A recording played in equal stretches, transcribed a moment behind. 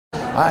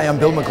Hi, I'm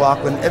Bill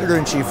McLaughlin,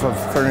 Editor-in-Chief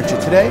of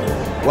Furniture Today.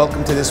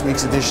 Welcome to this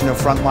week's edition of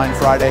Frontline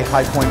Friday,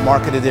 High Point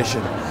Market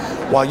Edition.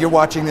 While you're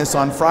watching this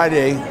on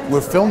Friday, we're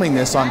filming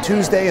this on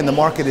Tuesday, and the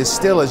market is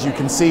still, as you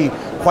can see,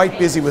 quite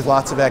busy with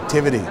lots of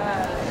activity.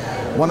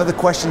 One of the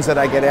questions that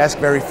I get asked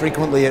very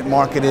frequently at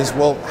market is,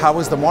 well, how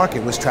was the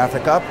market? Was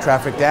traffic up,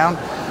 traffic down?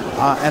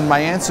 And my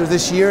answer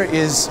this year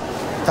is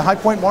the High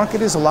Point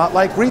market is a lot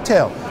like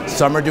retail.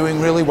 Some are doing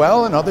really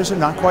well and others are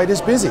not quite as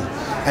busy.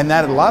 And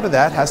that a lot of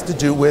that has to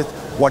do with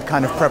what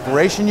kind of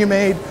preparation you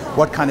made,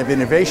 what kind of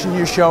innovation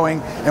you're showing,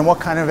 and what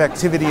kind of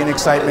activity and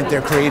excitement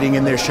they're creating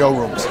in their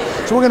showrooms.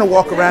 So we're going to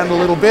walk around a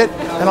little bit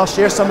and I'll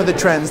share some of the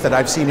trends that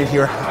I've seen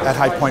here at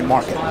High Point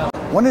Market.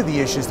 One of the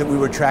issues that we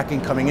were tracking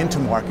coming into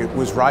market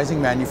was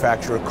rising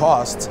manufacturer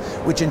costs,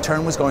 which in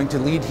turn was going to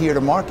lead here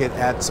to market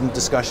at some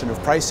discussion of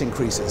price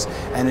increases.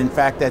 And in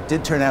fact, that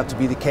did turn out to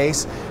be the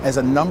case, as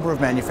a number of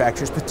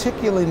manufacturers,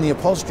 particularly in the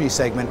upholstery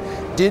segment,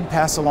 did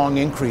pass along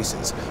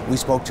increases. We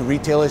spoke to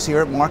retailers here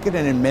at market,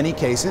 and in many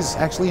cases,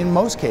 actually in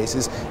most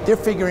cases, they're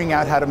figuring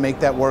out how to make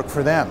that work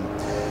for them.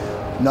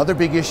 Another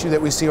big issue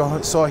that we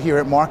saw here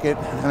at market,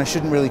 and I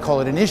shouldn't really call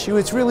it an issue,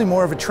 it's really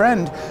more of a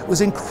trend, was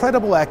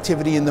incredible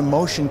activity in the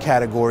motion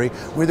category,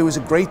 where there was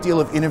a great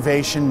deal of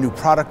innovation, new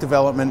product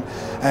development,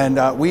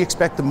 and we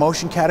expect the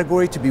motion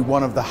category to be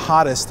one of the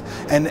hottest,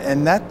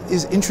 and that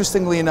is,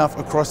 interestingly enough,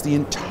 across the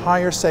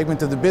entire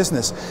segment of the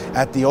business.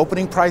 At the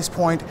opening price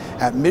point,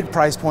 at mid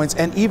price points,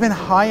 and even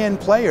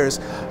high-end players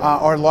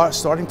are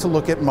starting to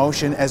look at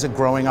motion as a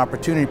growing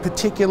opportunity,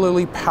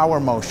 particularly power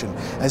motion.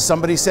 As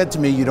somebody said to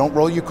me, you don't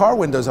roll your car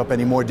windows up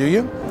anymore, do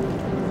you?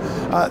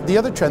 The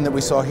other trend that we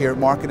saw here at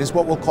market is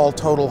what we'll call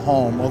total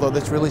home, although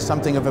that's really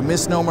something of a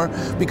misnomer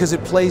because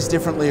it plays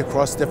differently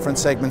across different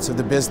segments of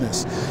the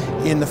business.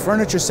 In the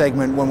furniture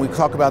segment, when we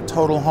talk about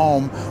total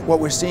home, what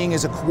we're seeing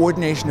is a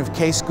coordination of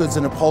case goods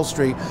and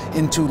upholstery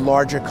into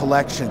larger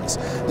collections.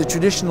 The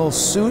traditional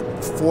suit,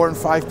 4- and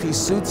 5-piece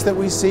suits that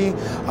we see,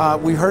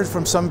 we heard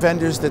from some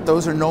vendors that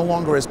those are no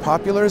longer as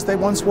popular as they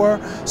once were.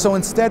 So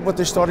instead, what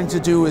they're starting to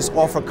do is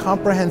offer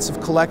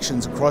comprehensive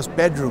collections across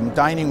bedroom,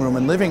 dining room,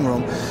 and living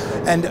room,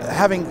 and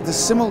having the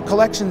similar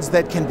collections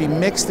that can be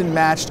mixed and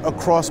matched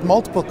across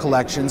multiple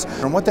collections.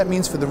 And what that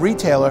means for the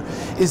retailer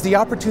is the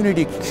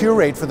opportunity to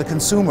curate for the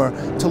consumer,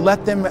 to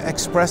let them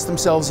express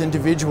themselves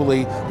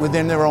individually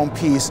within their own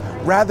piece,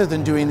 rather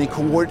than doing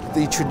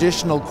the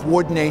traditional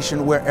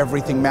coordination where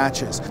everything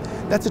matches.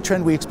 That's a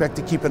trend we expect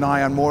to keep an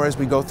eye on more as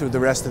we go through the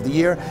rest of the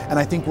year, and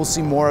I think we'll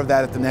see more of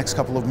that at the next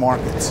couple of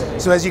markets.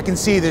 So as you can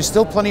see, there's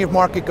still plenty of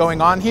market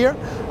going on here.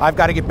 I've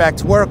got to get back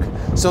to work.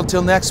 So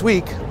till next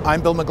week,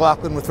 I'm Bill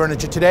McLaughlin with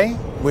Furniture Today,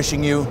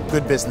 wishing you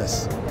good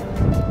business.